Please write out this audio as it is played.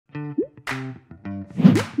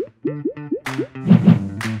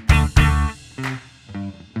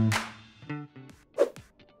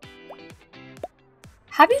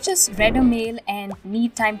Have you just read a mail and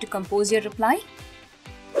need time to compose your reply?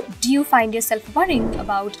 Do you find yourself worrying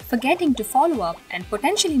about forgetting to follow up and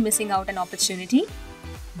potentially missing out an opportunity?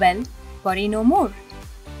 Well, worry no more.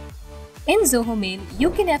 In Zoho Mail,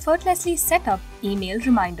 you can effortlessly set up email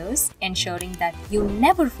reminders, ensuring that you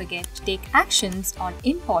never forget to take actions on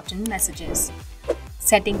important messages.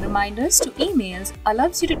 Setting reminders to emails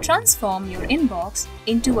allows you to transform your inbox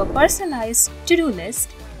into a personalized to-do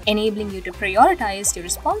list, enabling you to prioritize your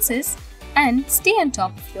responses and stay on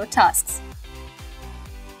top of your tasks.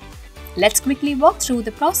 Let's quickly walk through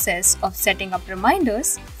the process of setting up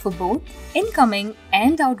reminders for both incoming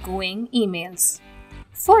and outgoing emails.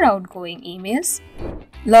 For outgoing emails,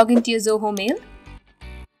 log into your Zoho Mail.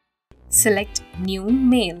 Select New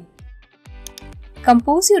Mail.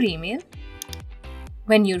 Compose your email.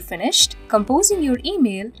 When you're finished composing your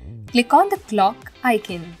email, click on the clock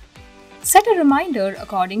icon. Set a reminder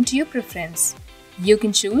according to your preference. You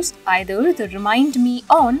can choose either the Remind Me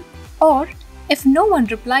On or If No One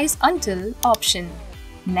Replies Until option.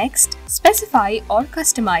 Next, specify or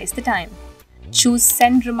customize the time. Choose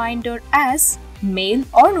Send Reminder as Mail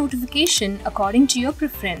or Notification according to your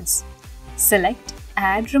preference. Select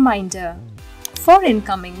Add Reminder. For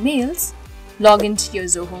incoming mails, log into your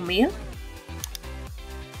Zoho Mail.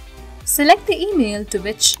 Select the email to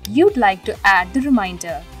which you'd like to add the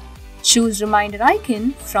reminder. Choose Reminder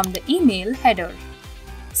icon from the email header.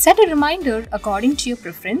 Set a reminder according to your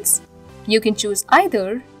preference. You can choose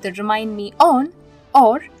either the Remind Me On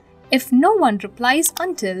or If No One Replies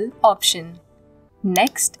Until option.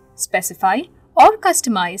 Next, specify or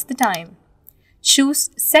customize the time. Choose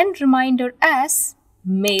Send Reminder as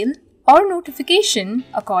Mail or Notification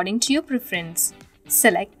according to your preference.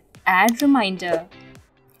 Select Add Reminder.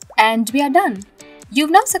 And we are done. You've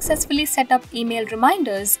now successfully set up email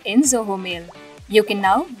reminders in Zoho Mail. You can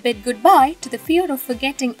now bid goodbye to the fear of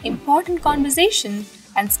forgetting important conversation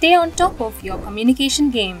and stay on top of your communication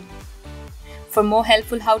game. For more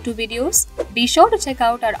helpful how-to videos, be sure to check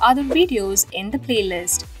out our other videos in the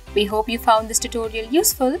playlist. We hope you found this tutorial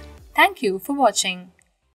useful. Thank you for watching.